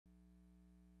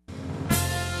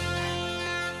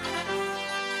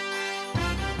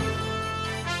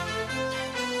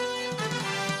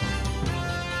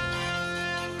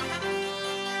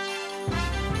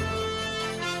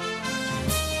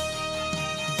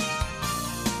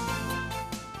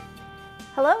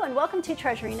Hello and welcome to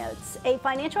Treasury Notes, a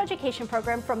financial education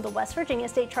program from the West Virginia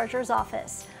State Treasurer's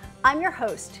Office. I'm your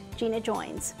host, Gina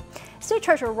Joins. State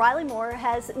Treasurer Riley Moore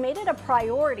has made it a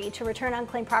priority to return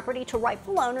unclaimed property to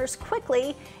rightful owners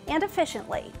quickly and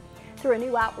efficiently. Through a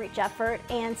new outreach effort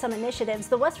and some initiatives,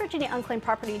 the West Virginia Unclaimed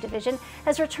Property Division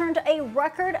has returned a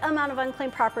record amount of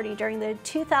unclaimed property during the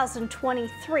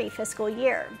 2023 fiscal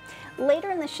year.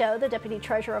 Later in the show, the Deputy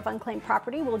Treasurer of Unclaimed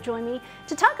Property will join me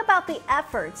to talk about the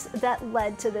efforts that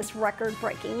led to this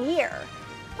record-breaking year.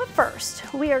 But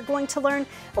first, we are going to learn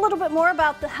a little bit more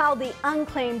about how the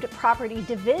Unclaimed Property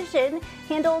Division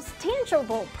handles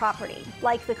tangible property,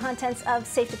 like the contents of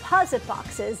safe deposit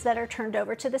boxes that are turned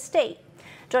over to the state.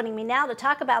 Joining me now to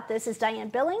talk about this is Diane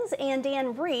Billings and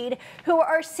Dan Reed, who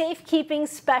are safekeeping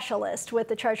specialists with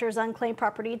the Treasurer's Unclaimed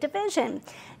Property Division.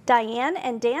 Diane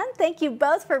and Dan, thank you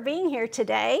both for being here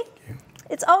today.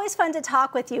 It's always fun to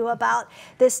talk with you about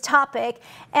this topic.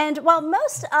 And while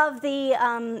most of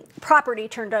the property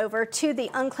turned over to the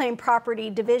Unclaimed Property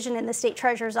Division in the State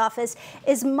Treasurer's Office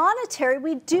is monetary,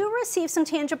 we do receive some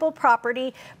tangible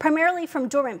property, primarily from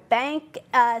dormant bank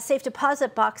safe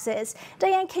deposit boxes.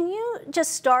 Diane, can you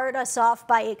just start us off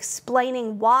by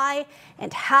explaining why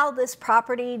and how this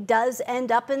property does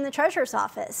end up in the Treasurer's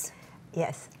Office?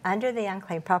 Yes, under the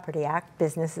Unclaimed Property Act,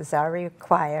 businesses are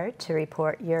required to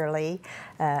report yearly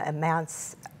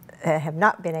amounts have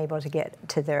not been able to get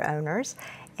to their owners,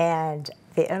 and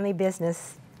the only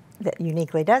business that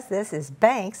uniquely does this is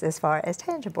banks as far as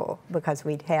tangible, because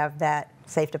we'd have that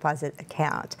safe deposit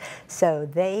account. So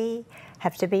they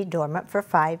have to be dormant for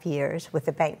 5 years with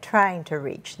the bank trying to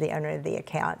reach the owner of the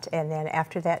account, and then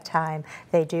after that time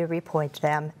they do report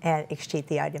them and exchange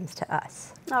the items to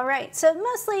us. All right, so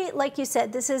mostly, like you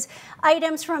said, this is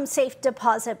items from safe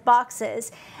deposit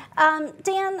boxes.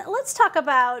 Dan, let's talk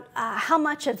about how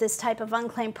much of this type of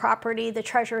unclaimed property the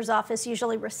Treasurer's Office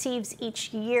usually receives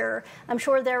each year. I'm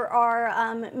sure there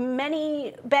are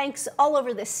many banks all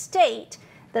over the state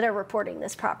that are reporting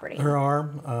this property. There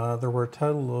are. There were a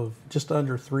total of just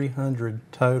under 300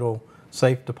 total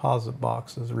safe deposit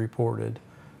boxes reported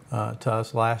to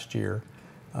us last year.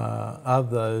 Of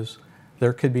those,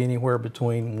 there could be anywhere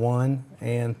between 1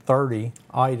 and 30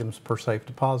 items per safe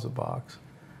deposit box.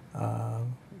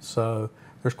 So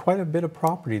there's quite a bit of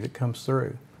property that comes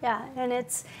through. Yeah, and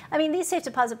I mean, these safe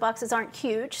deposit boxes aren't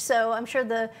huge, so I'm sure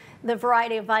the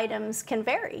variety of items can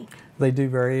vary. They do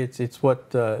vary. It's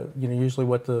what, usually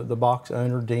what the box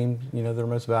owner deemed, their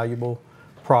most valuable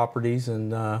properties,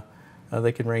 and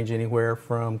they can range anywhere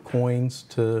from coins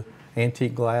to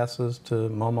antique glasses to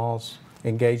Mama's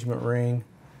engagement ring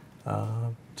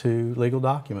to legal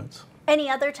documents.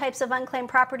 Any other types of unclaimed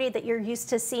property that you're used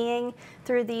to seeing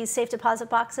through these safe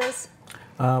deposit boxes?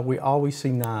 We always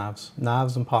see knives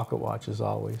and pocket watches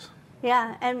always.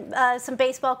 Yeah, and some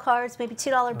baseball cards, maybe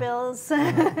 $2 bills,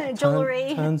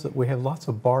 jewelry. We have lots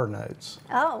of bar notes.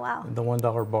 Oh, wow. The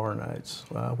 $1 bar notes,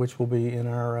 which will be in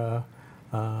our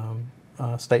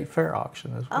state fair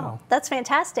auction as well. Oh, that's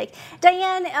fantastic.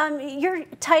 Diane, your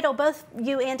title, both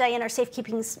you and Diane are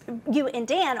you and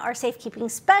Dan are safekeeping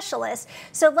specialists.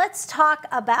 So let's talk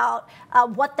about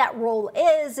what that role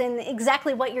is and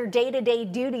exactly what your day-to-day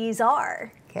duties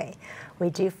are. Okay, we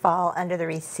do fall under the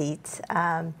receipts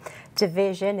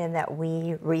division in that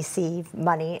we receive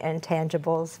money and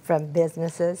tangibles from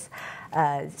businesses.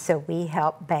 So we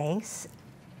help banks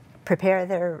prepare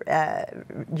their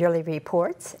yearly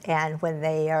reports, and when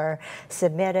they are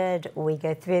submitted, we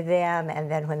go through them, and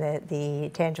then when the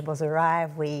tangibles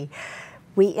arrive, we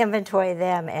inventory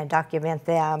them and document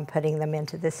them, putting them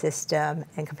into the system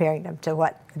and comparing them to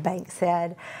what the bank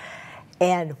said.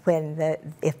 And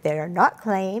if they are not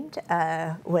claimed,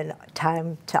 when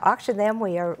time to auction them,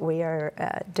 we are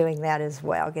doing that as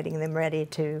well, getting them ready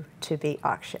to be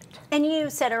auctioned. And you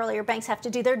said earlier, banks have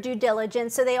to do their due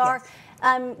diligence, so they are. Yes.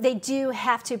 They do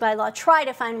have to, by law, try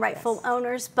to find rightful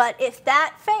owners. But if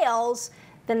that fails,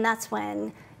 then that's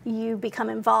when you become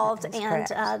involved and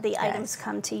the items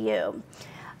come to you.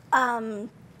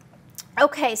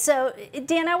 Okay, so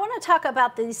Dan, I want to talk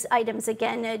about these items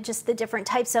again, just the different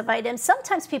types of items.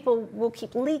 Sometimes people will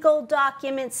keep legal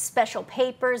documents, special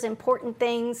papers, important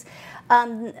things,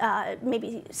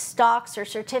 maybe stocks or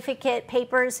certificate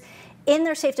papers in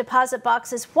their safe deposit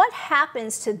boxes. What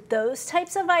happens to those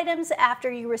types of items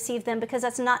after you receive them? Because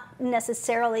that's not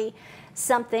necessarily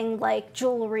something like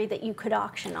jewelry that you could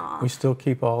auction off. We still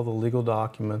keep all the legal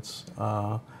documents,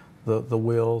 the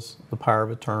wills, the power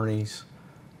of attorneys,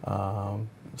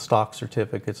 stock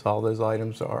certificates. All those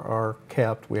items are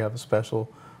kept. We have a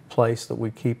special place that we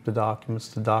keep the documents.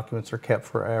 The documents are kept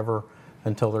forever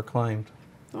until they're claimed.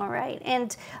 All right,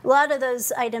 and a lot of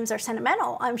those items are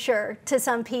sentimental, I'm sure, to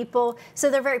some people, so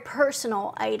they're very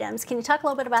personal items. Can you talk a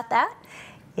little bit about that?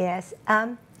 Yes,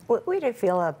 we do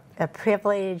feel a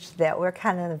privilege that we're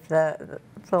kind of the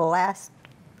last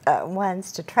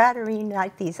ones to try to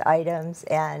reunite these items,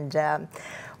 and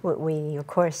we of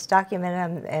course document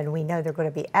them, and we know they're going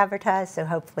to be advertised, so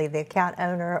hopefully the account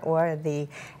owner or the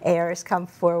heirs come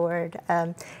forward.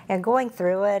 And going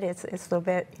through it, it's a little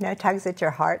bit, tugs at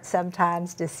your heart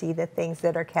sometimes to see the things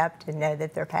that are kept and know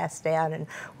that they're passed down, and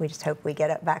we just hope we get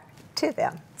it back to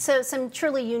them. So some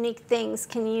truly unique things.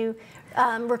 Can you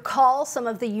recall some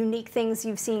of the unique things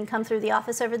you've seen come through the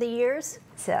office over the years?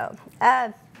 So,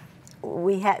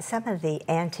 we had some of the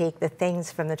antique, the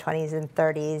things from the 20s and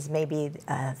 30s, maybe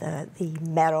the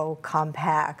metal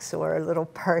compacts or little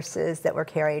purses that were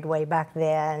carried way back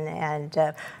then, and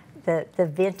the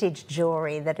vintage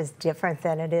jewelry that is different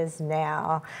than it is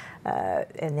now.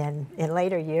 And then in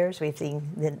later years, we've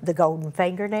seen the golden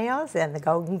fingernails and the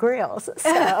golden grills.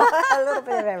 So a little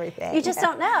bit of everything. You just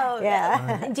don't know.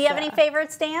 Yeah. Do you have any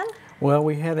favorites, Dan? Well,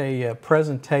 we had a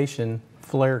presentation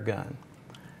flare gun.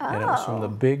 And it was from the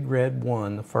Big Red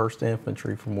One, the 1st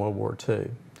Infantry from World War II.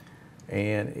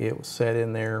 And it was set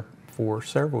in there for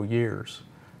several years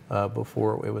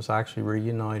before it was actually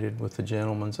reunited with the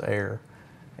gentleman's heir.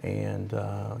 And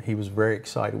he was very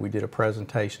excited. We did a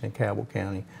presentation in Cabell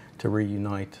County to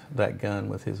reunite that gun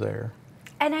with his heir.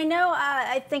 And I know,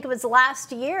 I think it was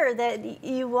last year that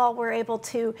you all were able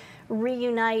to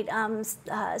reunite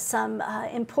some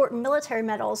important military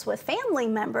medals with family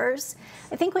members.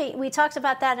 I think we talked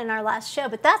about that in our last show,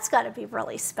 but that's got to be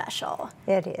really special.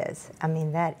 It is. I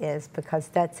mean, that is, because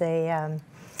that's it's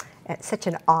such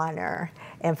an honor,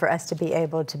 and for us to be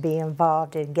able to be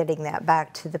involved in getting that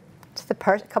back to the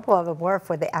person. A couple of them were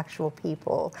for the actual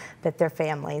people, that their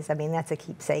families. I mean, that's a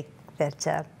keepsake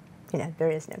that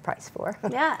there is no price for.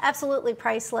 Yeah, absolutely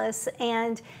priceless,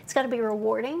 and it's got to be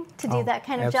rewarding to do that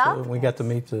kind of job. We got to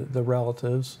meet the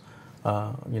relatives,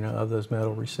 of those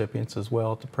medal recipients as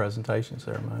well at the presentation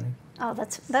ceremony. Oh,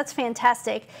 that's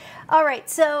fantastic. All right,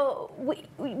 so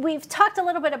we've talked a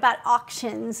little bit about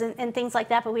auctions and things like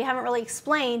that, but we haven't really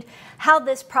explained how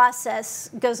this process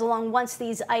goes along once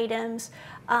these items,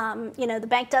 the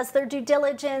bank does their due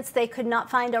diligence, they could not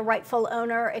find a rightful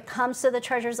owner, it comes to the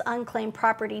Treasurer's Unclaimed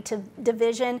Property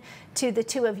Division, to the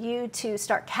two of you to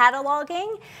start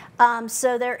cataloging.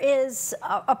 So there is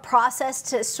a process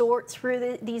to sort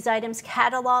through these items,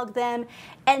 catalog them,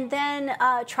 and then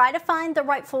try to find the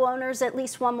rightful owners at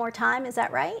least one more time. Is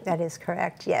that right? That is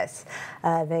correct, yes.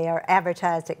 They are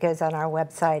advertised. It goes on our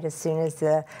website as soon as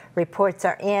the reports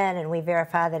are in, and we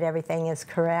verify that everything is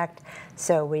correct.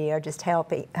 So we are just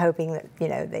hoping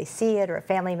that they see it or a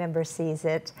family member sees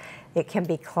it. It can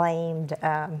be claimed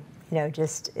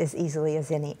just as easily as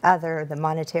any other, the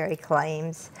monetary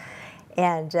claims.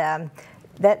 And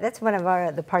that's one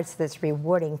of the parts that's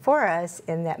rewarding for us,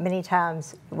 in that many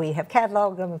times we have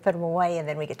cataloged them and put them away, and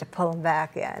then we get to pull them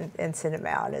back and send them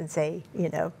out and say,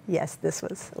 yes, this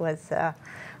was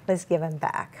given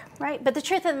back. Right, but the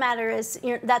truth of the matter is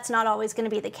that's not always going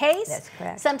to be the case. That's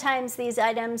correct. Sometimes these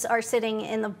items are sitting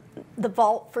in the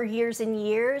vault for years and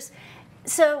years.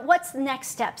 So what's the next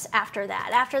steps after that,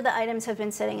 after the items have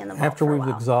been sitting in the vault After for a we've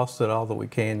while? exhausted all that we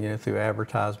can, through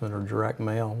advertisement or direct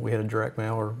mail. We had a direct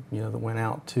mailer, that went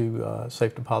out to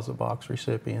safe deposit box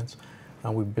recipients.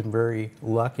 We've been very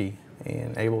lucky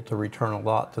and able to return a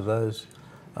lot to those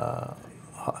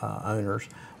owners.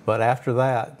 But after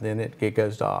that, then it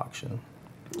goes to auction.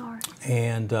 All right.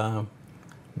 And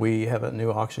we have a new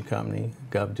auction company,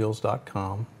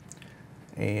 govdeals.com.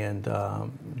 And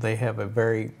they have a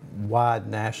very wide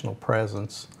national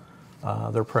presence.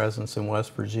 Their presence in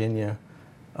West Virginia,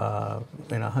 in a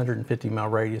 150-mile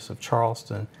radius of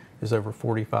Charleston, is over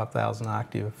 45,000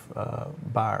 active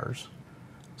buyers.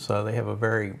 So they have a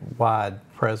very wide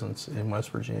presence in West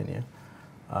Virginia.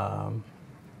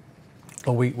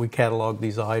 We catalog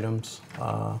these items.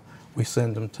 We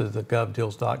send them to the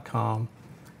govdeals.com,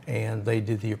 and they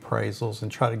do the appraisals and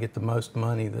try to get the most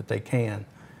money that they can,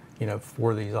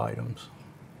 for these items.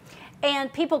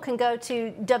 And people can go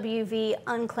to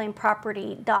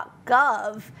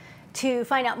wvunclaimedproperty.gov to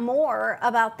find out more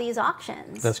about these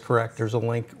auctions. That's correct. There's a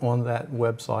link on that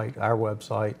website, our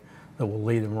website, that will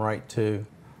lead them right to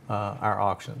our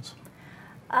auctions.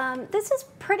 This is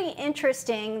pretty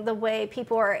interesting, the way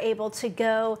people are able to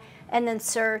go and then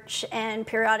search and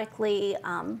periodically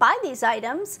buy these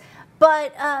items.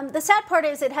 But the sad part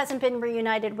is it hasn't been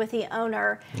reunited with the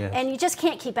owner, yes. And you just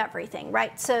can't keep everything,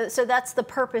 right? So that's the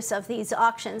purpose of these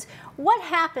auctions. What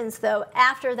happens, though,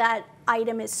 after that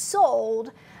item is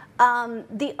sold?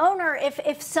 the owner, if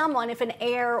an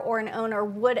heir or an owner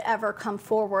would ever come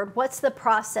forward, what's the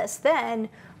process then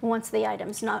once the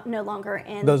item's no longer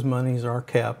in? Those monies are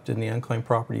kept in the unclaimed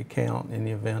property account in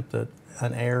the event that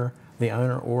an heir, the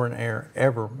owner or an heir,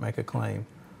 ever make a claim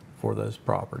for those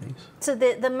properties. So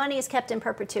the money is kept in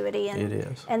perpetuity, and it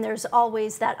is. And there's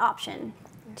always that option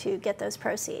to get those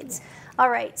proceeds.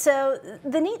 All right, so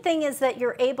the neat thing is that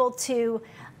you're able to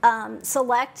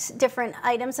select different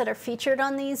items that are featured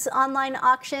on these online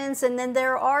auctions, and then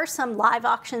there are some live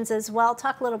auctions as well.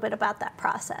 Talk a little bit about that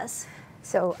process.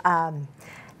 So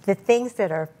the things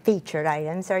that are featured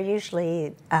items are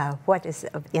usually what is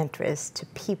of interest to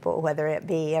people, whether it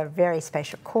be a very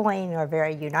special coin or a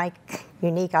very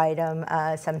unique item.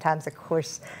 Sometimes, of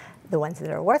course, the ones that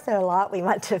are worth it a lot we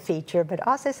want to feature, but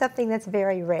also something that's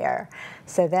very rare.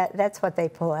 So that's what they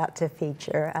pull out to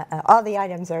feature. All the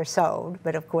items are sold,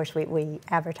 but of course we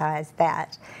advertise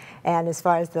that. And as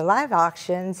far as the live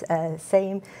auctions,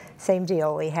 same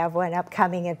deal. We have one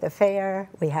upcoming at the fair.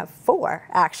 We have 4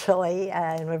 actually,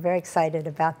 and we're very excited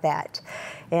about that.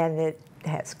 And it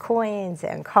has coins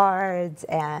and cards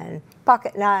and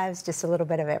pocket knives, just a little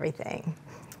bit of everything.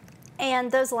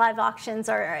 And those live auctions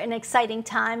are an exciting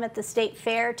time at the State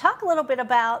Fair. Talk a little bit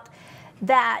about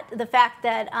that, the fact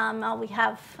that we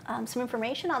have some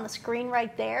information on the screen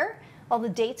right there. All the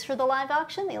dates for the live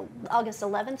auction, the August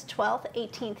 11th, 12th,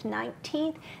 18th,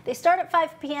 19th. They start at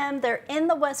 5 p.m. They're in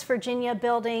the West Virginia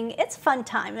building. It's a fun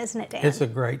time, isn't it, Dan? It's a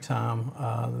great time.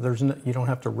 You don't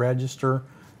have to register,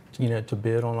 to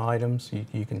bid on items.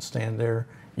 You can stand there.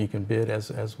 You can bid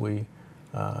as we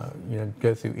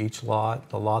go through each lot.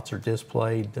 The lots are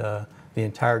displayed the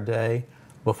entire day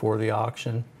before the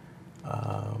auction,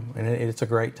 and it's a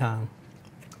great time.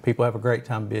 People have a great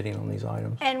time bidding on these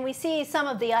items. And we see some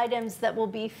of the items that will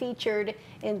be featured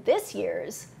in this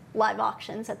year's live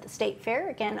auctions at the State Fair,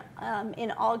 again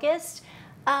in August.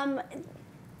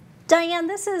 Diane,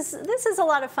 this is a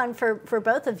lot of fun for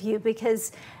both of you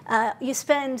because you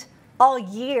spend all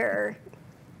year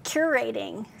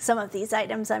curating some of these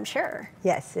items, I'm sure.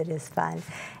 Yes, it is fun.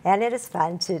 And it is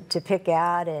fun to pick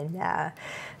out, and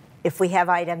if we have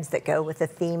items that go with the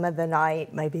theme of the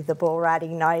night, maybe the bull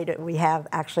riding night, we have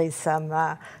actually some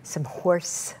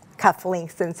horse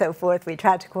cufflinks and so forth. We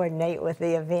try to coordinate with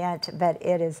the event, but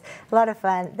it is a lot of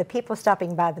fun. The people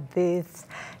stopping by the booths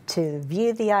to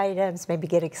view the items, maybe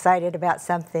get excited about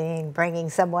something,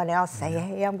 bringing someone else, say,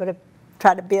 hey, I'm going to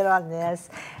try to bid on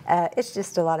this. It's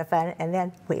just a lot of fun. And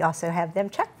then we also have them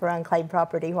check for unclaimed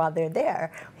property while they're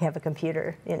there. We have a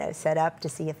computer, set up to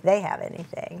see if they have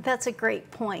anything. That's a great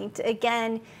point.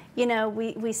 Again,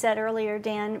 we said earlier,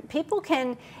 Dan, people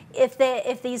can,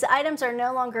 if these items are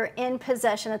no longer in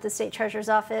possession at the State Treasurer's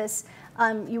Office,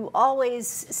 you always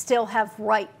still have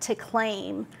right to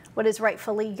claim what is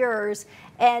rightfully yours.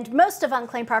 And most of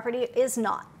unclaimed property is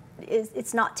not.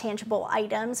 It's not tangible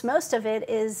items. Most of it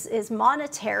is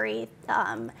monetary,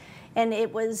 and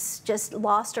it was just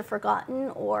lost or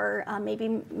forgotten or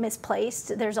maybe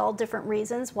misplaced. There's all different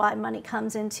reasons why money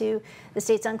comes into the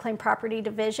state's unclaimed property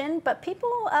division, but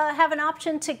people have an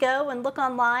option to go and look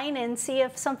online and see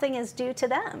if something is due to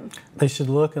them. They should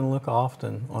look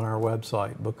often on our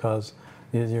website because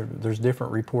there's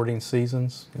different reporting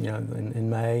seasons. In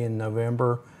May and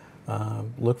November,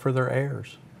 look for their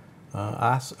heirs.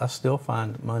 I still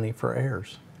find money for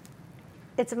heirs.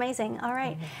 It's amazing. All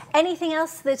right. Anything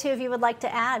else the two of you would like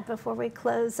to add before we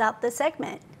close out this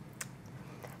segment?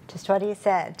 Just what he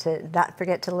said, to not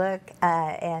forget to look.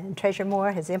 And Treasurer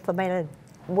Moore has implemented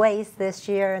ways this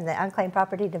year in the Unclaimed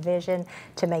Property Division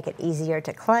to make it easier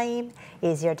to claim,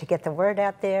 easier to get the word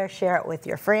out there, share it with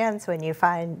your friends when you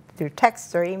find through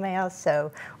texts or emails.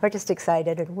 So we're just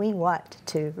excited, and we want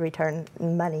to return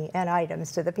money and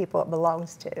items to the people it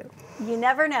belongs to. You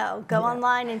never know. Go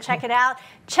online and check it out.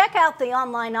 Check out the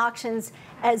online auctions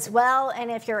as well. And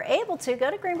if you're able to,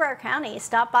 go to Greenbrier County.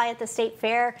 Stop by at the State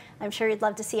Fair. I'm sure you'd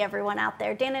love to see everyone out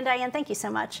there. Dan and Diane, thank you so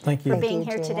much for being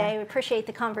here today. We appreciate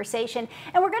the conversation.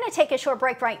 And we're going to take a short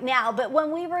break right now. But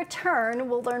when we return,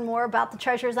 we'll learn more about the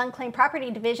Treasurer's Unclaimed Property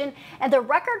Division and the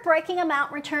record-breaking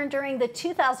amount returned during the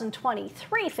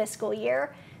 2023 fiscal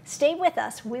year. Stay with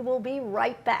us. We will be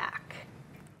right back.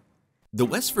 The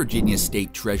West Virginia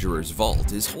State Treasurer's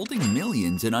Vault is holding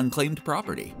millions in unclaimed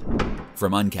property.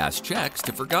 From uncashed checks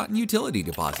to forgotten utility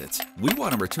deposits, we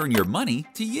want to return your money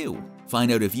to you.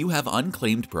 Find out if you have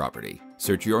unclaimed property.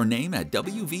 Search your name at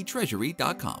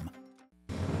wvtreasury.com.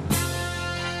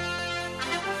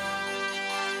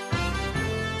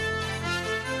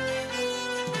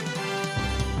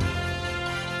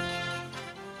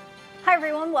 Hi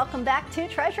everyone, welcome back to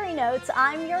Treasury Notes.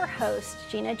 I'm your host,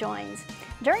 Gina Joins.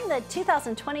 During the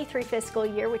 2023 fiscal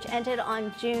year, which ended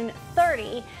on June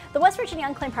 30, the West Virginia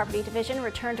Unclaimed Property Division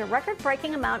returned a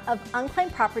record-breaking amount of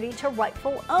unclaimed property to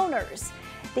rightful owners.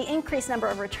 The increased number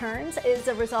of returns is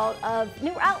a result of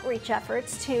new outreach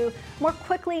efforts to more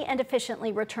quickly and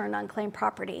efficiently return unclaimed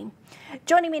property.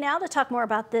 Joining me now to talk more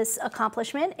about this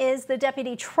accomplishment is the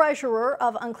Deputy Treasurer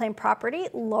of Unclaimed Property,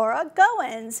 Laura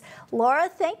Goins. Laura,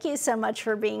 thank you so much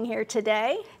for being here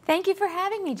today. Thank you for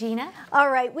having me, Gina. All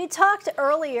right, we talked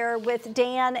earlier with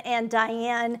Dan and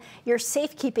Diane, your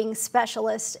safekeeping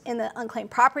specialist in the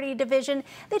Unclaimed Property Division.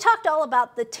 They talked all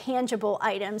about the tangible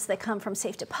items that come from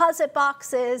safe deposit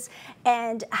boxes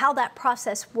and how that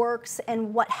process works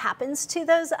and what happens to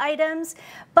those items.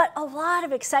 But a lot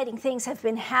of exciting things have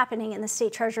been happening in the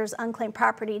State Treasurer's Unclaimed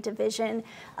Property Division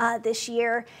this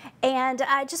year. And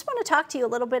I just want to talk to you a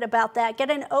little bit about that,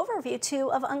 get an overview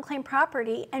too of unclaimed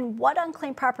property and what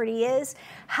unclaimed property is,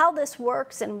 how this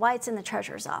works, and why it's in the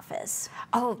Treasurer's office.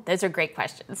 Oh, those are great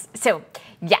questions. So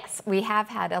yes, we have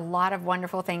had a lot of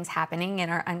wonderful things happening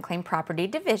in our Unclaimed Property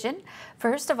Division.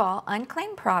 First of all,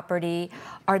 unclaimed property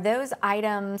are those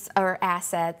items or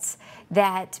assets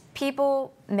that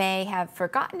people may have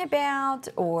forgotten about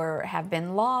or have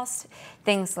been lost.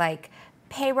 Things like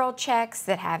payroll checks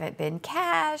that haven't been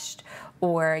cashed,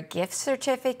 or a gift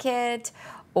certificate,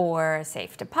 or a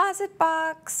safe deposit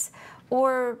box,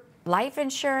 or life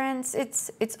insurance.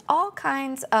 It's all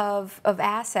kinds of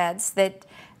assets that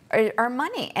are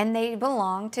money, and they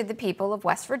belong to the people of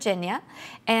West Virginia.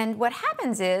 And what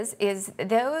happens is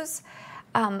those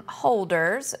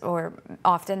holders, or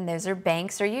often those are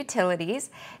banks or utilities,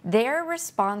 they're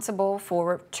responsible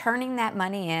for turning that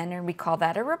money in, and we call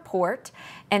that a report,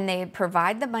 and they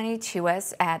provide the money to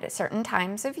us at certain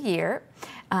times of year.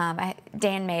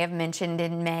 Dan may have mentioned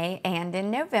in May and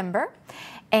in November.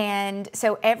 And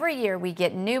so every year we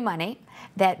get new money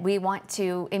that we want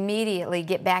to immediately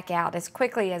get back out as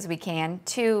quickly as we can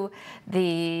to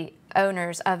the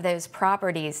owners of those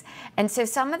properties. And so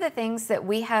some of the things that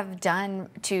we have done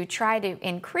to try to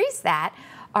increase that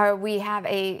are we have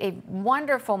a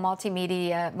wonderful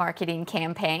multimedia marketing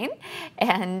campaign,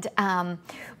 and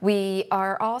we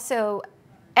are also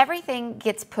everything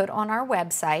gets put on our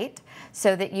website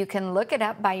so that you can look it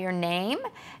up by your name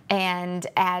and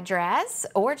address,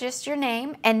 or just your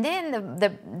name. And then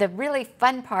the really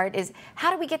fun part is,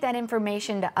 how do we get that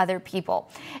information to other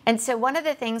people? And so one of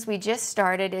the things we just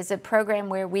started is a program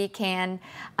where we can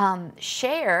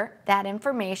share that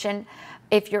information,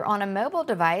 if you're on a mobile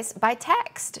device, by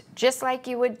text, just like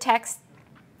you would text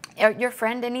your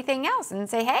friend anything else and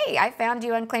say, hey, I found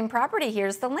you unclaimed property,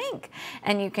 here's the link.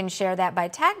 And you can share that by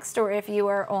text, or if you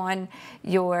are on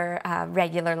your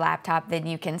regular laptop, then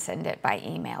you can send it by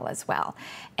email as well.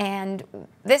 And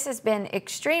this has been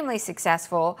extremely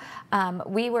successful.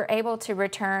 We were able to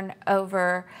return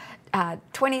over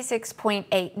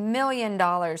 $26.8 million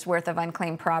worth of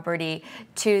unclaimed property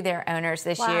to their owners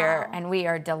this year, and we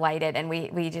are delighted, and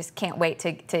we just can't wait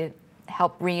to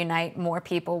help reunite more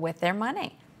people with their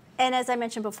money. And as I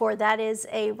mentioned before, that is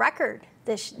a record.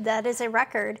 That is a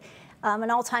record, an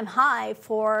all-time high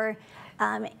for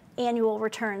annual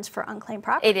returns for unclaimed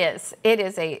property. It is. It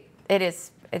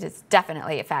is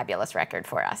definitely a fabulous record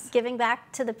for us. Giving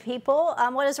back to the people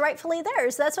what is rightfully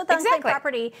theirs. That's what the Unclaimed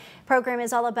Property Program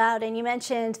is all about. And you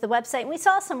mentioned the website. And we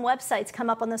saw some websites come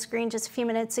up on the screen just a few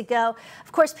minutes ago.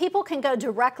 Of course, people can go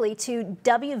directly to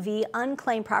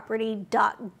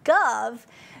wvunclaimedproperty.gov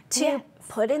to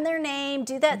put in their name,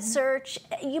 do that search.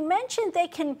 You mentioned they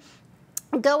can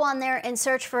go on there and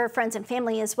search for friends and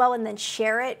family as well, and then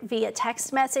share it via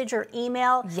text message or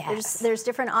email. Yes. There's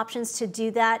different options to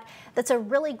do that. That's a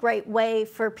really great way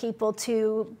for people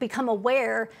to become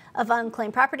aware of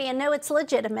unclaimed property and know it's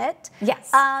legitimate.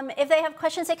 Yes. If they have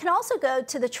questions, they can also go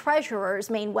to the Treasurer's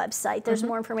main website. There's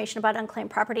more information about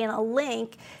unclaimed property and a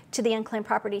link to the unclaimed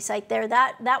property site there.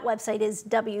 That website is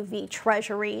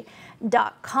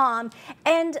wvtreasury.com.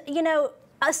 And, you know,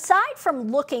 aside from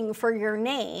looking for your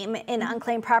name in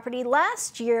unclaimed property,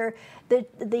 last year the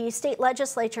state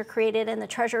legislature created and the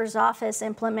Treasurer's office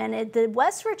implemented the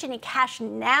West Virginia Cash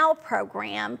Now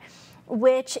program,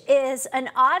 which is an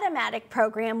automatic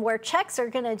program where checks are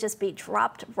going to just be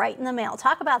dropped right in the mail.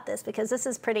 Talk about this, because this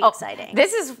is pretty exciting.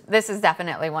 This is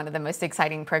definitely one of the most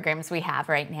exciting programs we have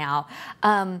right now.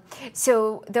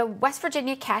 So the West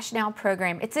Virginia Cash Now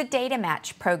program, it's a data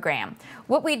match program.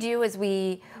 What we do is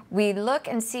we look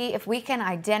and see if we can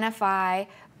identify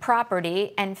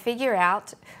property and figure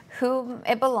out who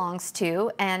it belongs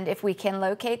to, and if we can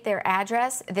locate their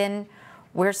address, then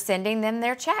we're sending them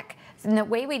their check. And the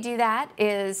way we do that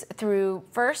is through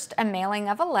first a mailing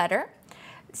of a letter.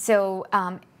 So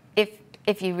if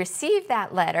if you receive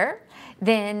that letter,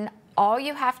 then all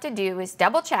you have to do is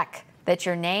double check that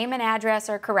your name and address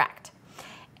are correct.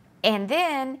 And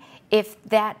then if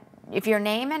your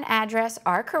name and address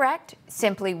are correct,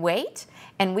 simply wait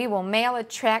and we will mail a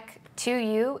check to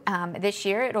you. This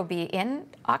year it'll be in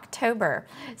October.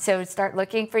 So start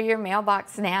looking for your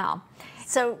mailbox now.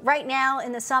 So right now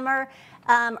in the summer,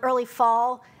 early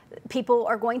fall, people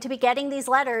are going to be getting these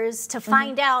letters to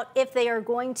find out if they are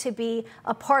going to be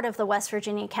a part of the West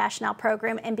Virginia Cash Now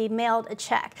program and be mailed a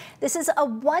check. This is a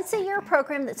once-a-year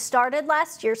program that started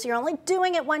last year, so you're only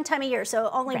doing it one time a year. So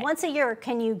only once a year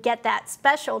can you get that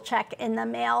special check in the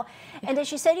mail. And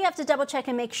as you said, you have to double check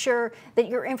and make sure that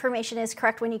your information is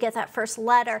correct when you get that first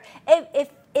letter. If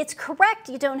it's correct,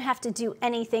 you don't have to do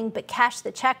anything but cash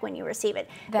the check when you receive it.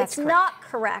 That's If it's not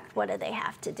correct, what do they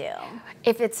have to do?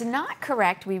 If it's not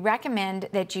correct, we recommend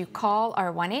that you call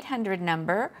our 1-800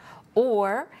 number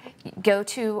or go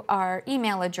to our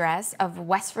email address of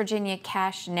West Virginia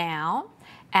Cash Now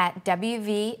at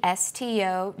wvsto.gov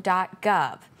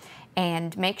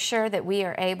and make sure that we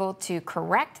are able to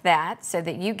correct that so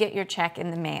that you get your check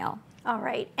in the mail. All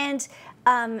right. And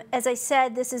as I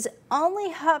said, this is only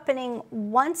happening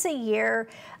once a year,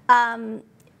 and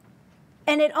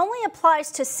it only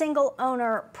applies to single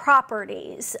owner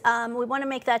properties. We want to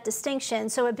make that distinction.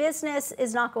 So a business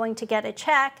is not going to get a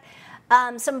check.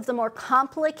 Some of the more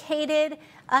complicated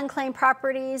unclaimed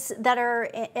properties that are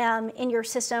in your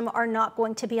system are not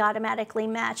going to be automatically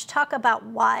matched. Talk about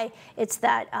why it's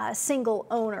that single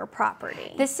owner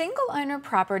property. The single owner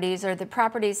properties are the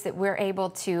properties that we're able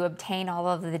to obtain all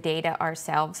of the data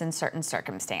ourselves in certain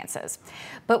circumstances.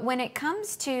 But when it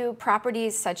comes to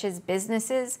properties such as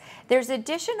businesses, there's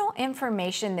additional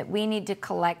information that we need to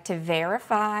collect to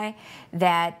verify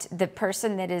that the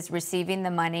person that is receiving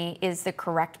the money is the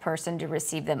correct person to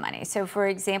receive the money. So for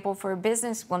example, for a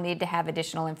business, we'll need to have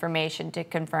additional information to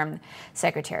confirm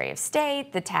Secretary of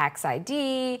State, the tax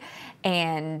ID,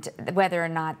 and whether or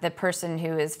not the person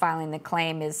who is filing the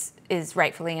claim is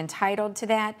rightfully entitled to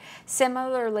that.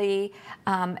 Similarly,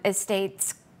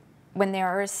 estates, when there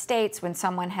are estates, when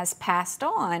someone has passed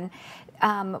on,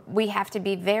 we have to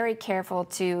be very careful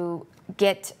to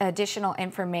get additional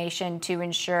information to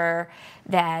ensure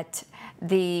that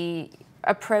the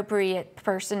appropriate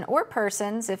person or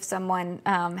persons, if someone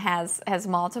has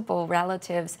multiple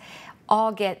relatives,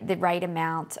 all get the right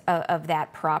amount of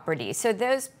that property. So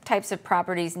those types of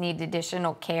properties need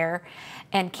additional care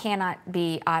and cannot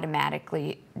be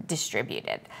automatically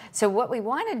distributed. So what we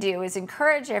want to do is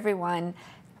encourage everyone,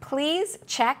 please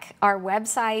check our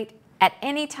website at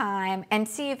any time and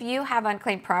see if you have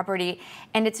unclaimed property,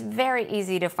 and it's very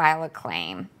easy to file a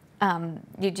claim.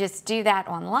 You just do that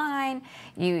online,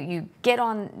 you get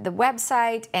on the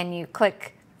website and you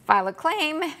click file a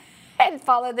claim and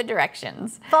follow the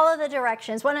directions. Follow the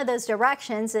directions. One of those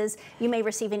directions is you may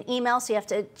receive an email, so you have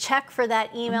to check for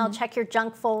that email, check your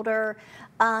junk folder.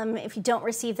 If you don't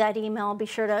receive that email, be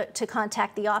sure to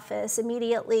contact the office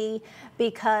immediately,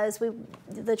 because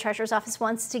the Treasurer's Office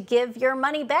wants to give your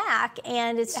money back,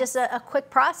 and it's just a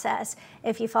quick process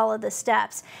if you follow the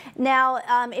steps. Now,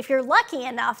 if you're lucky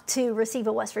enough to receive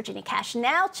a West Virginia Cash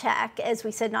Now check, as we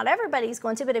said, not everybody's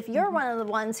going to, but if you're one of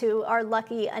the ones who are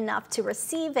lucky enough to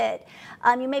receive it,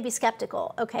 you may be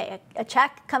skeptical. Okay, a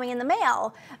check coming in the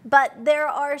mail, but there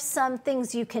are some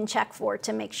things you can check for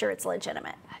to make sure it's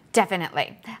legitimate.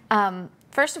 Definitely.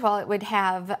 First of all, it would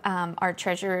have our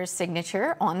treasurer's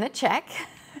signature on the check.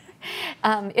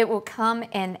 It will come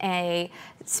in a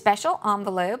special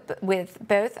envelope with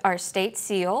both our state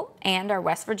seal and our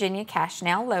West Virginia Cash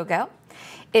Now logo.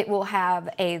 It will have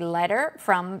a letter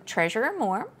from Treasurer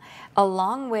Moore,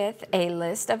 along with a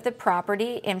list of the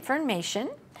property information.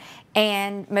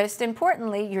 And most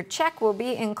importantly, your check will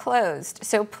be enclosed.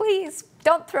 So please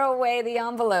don't throw away the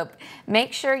envelope.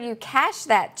 Make sure you cash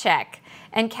that check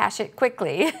and cash it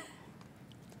quickly.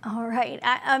 All right.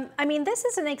 I mean, this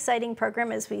is an exciting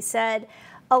program, as we said.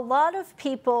 A lot of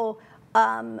people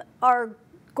are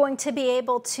going to be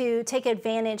able to take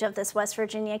advantage of this West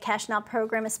Virginia Cash Now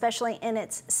program, especially in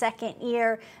its second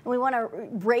year. And we want to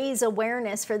raise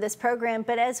awareness for this program.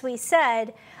 But as we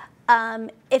said,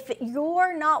 if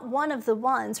you're not one of the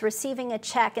ones receiving a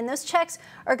check, and those checks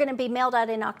are going to be mailed out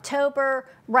in October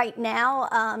right now,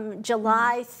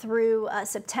 July through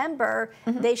September,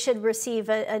 they should receive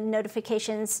a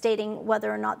notification stating whether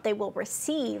or not they will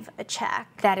receive a check.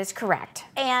 That is correct.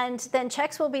 And then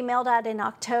checks will be mailed out in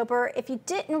October. If you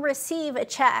didn't receive a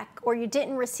check or you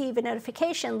didn't receive a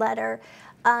notification letter,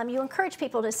 you encourage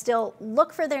people to still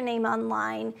look for their name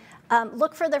online,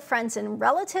 look for their friends and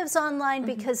relatives online,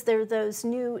 because there are those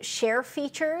new share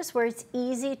features where it's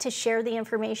easy to share the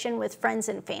information with friends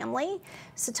and family.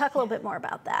 So talk a little bit more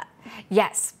about that.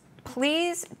 Yes,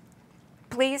 please,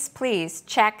 please, please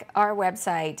check our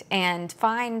website and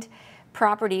find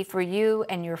property for you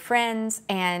and your friends,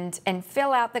 and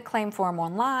fill out the claim form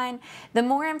online. The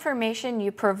more information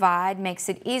you provide makes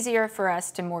it easier for us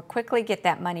to more quickly get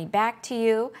that money back to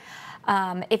you.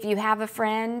 If you have a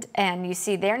friend and you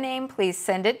see their name, please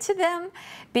send it to them,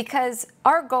 because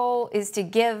our goal is to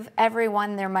give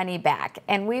everyone their money back,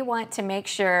 and we want to make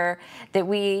sure that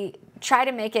we try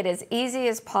to make it as easy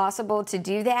as possible to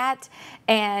do that.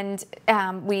 And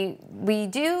we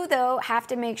do, though, have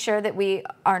to make sure that we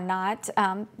are not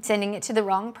sending it to the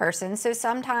wrong person. So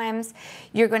sometimes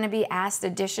you're going to be asked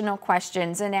additional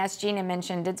questions. And as Gina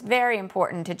mentioned, it's very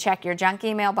important to check your junk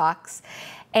email box.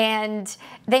 And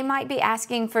they might be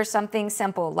asking for something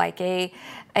simple like a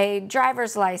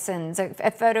driver's license, a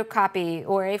photocopy,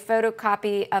 or a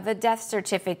photocopy of a death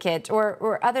certificate,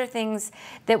 or other things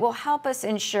that will help us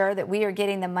ensure that we are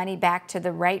getting the money back to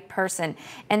the right person.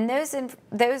 And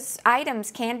those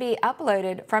items can be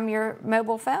uploaded from your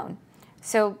mobile phone.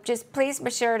 So just please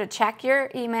be sure to check your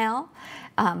email,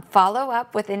 follow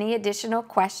up with any additional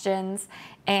questions,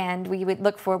 and we would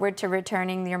look forward to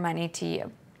returning your money to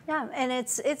you. Yeah, and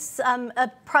it's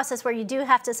a process where you do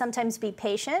have to sometimes be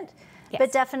patient, yes,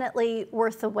 but definitely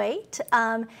worth the wait.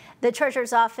 The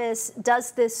Treasurer's Office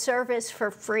does this service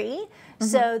for free,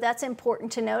 so that's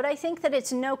important to note. I think that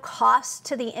it's no cost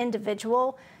to the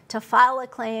individual to file a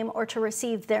claim or to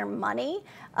receive their money.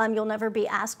 You'll never be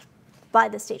asked by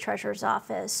the State Treasurer's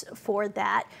Office for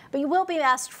that, but you will be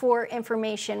asked for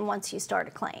information once you start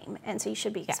a claim, and so you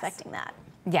should be expecting that.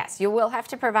 Yes, you will have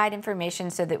to provide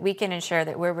information so that we can ensure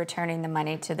that we're returning the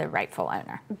money to the rightful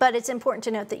owner. But it's important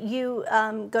to note that you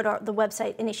go to the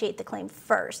website, initiate the claim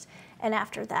first, and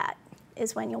after that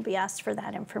is when you'll be asked for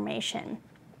that information.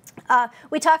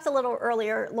 We talked a little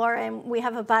earlier, Laura, and we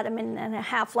have about a minute and a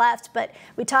half left, but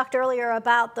we talked earlier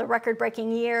about the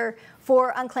record-breaking year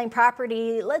for unclaimed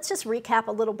property. Let's just recap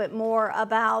a little bit more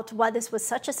about why this was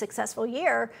such a successful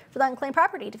year for the Unclaimed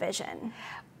Property Division.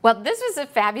 Well, this was a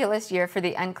fabulous year for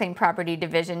the Unclaimed Property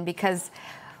Division because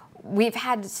we've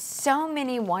had so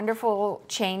many wonderful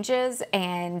changes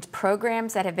and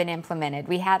programs that have been implemented.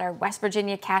 We had our West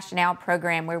Virginia Cash Now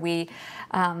program where we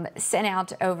sent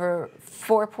out over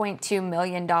 $4.2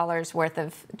 million worth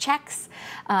of checks.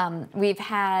 We've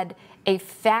had a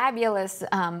fabulous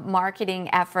marketing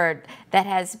effort that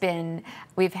has been,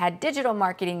 we've had digital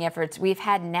marketing efforts, we've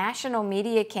had national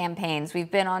media campaigns,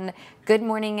 we've been on Good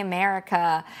Morning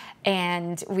America,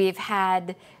 and we've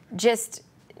had just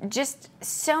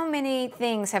so many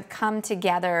things have come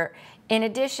together in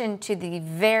addition to the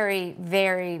very,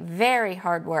 very, very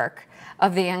hard work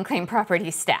of the unclaimed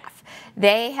property staff.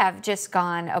 They have just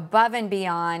gone above and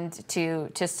beyond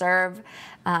to serve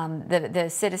the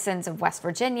citizens of West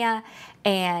Virginia,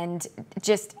 and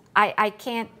just I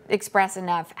can't express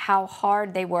enough how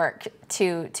hard they work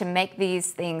to make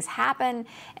these things happen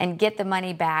and get the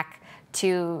money back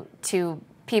to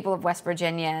people of West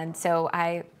Virginia. And so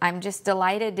I'm just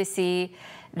delighted to see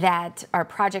that our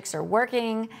projects are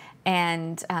working,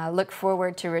 and look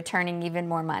forward to returning even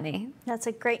more money. That's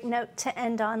a great note to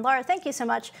end on. Laura, thank you so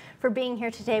much for being here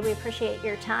today. We appreciate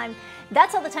your time.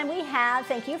 That's all the time we have.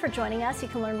 Thank you for joining us. You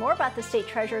can learn more about the State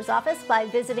Treasurer's Office by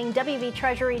visiting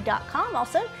wvtreasury.com.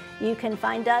 Also, you can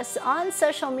find us on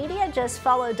social media. Just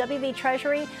follow WV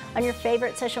Treasury on your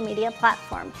favorite social media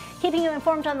platform. Keeping you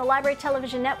informed on the Library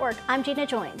Television Network, I'm Gina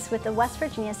Joins with the West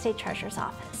Virginia State Treasurer's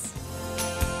Office.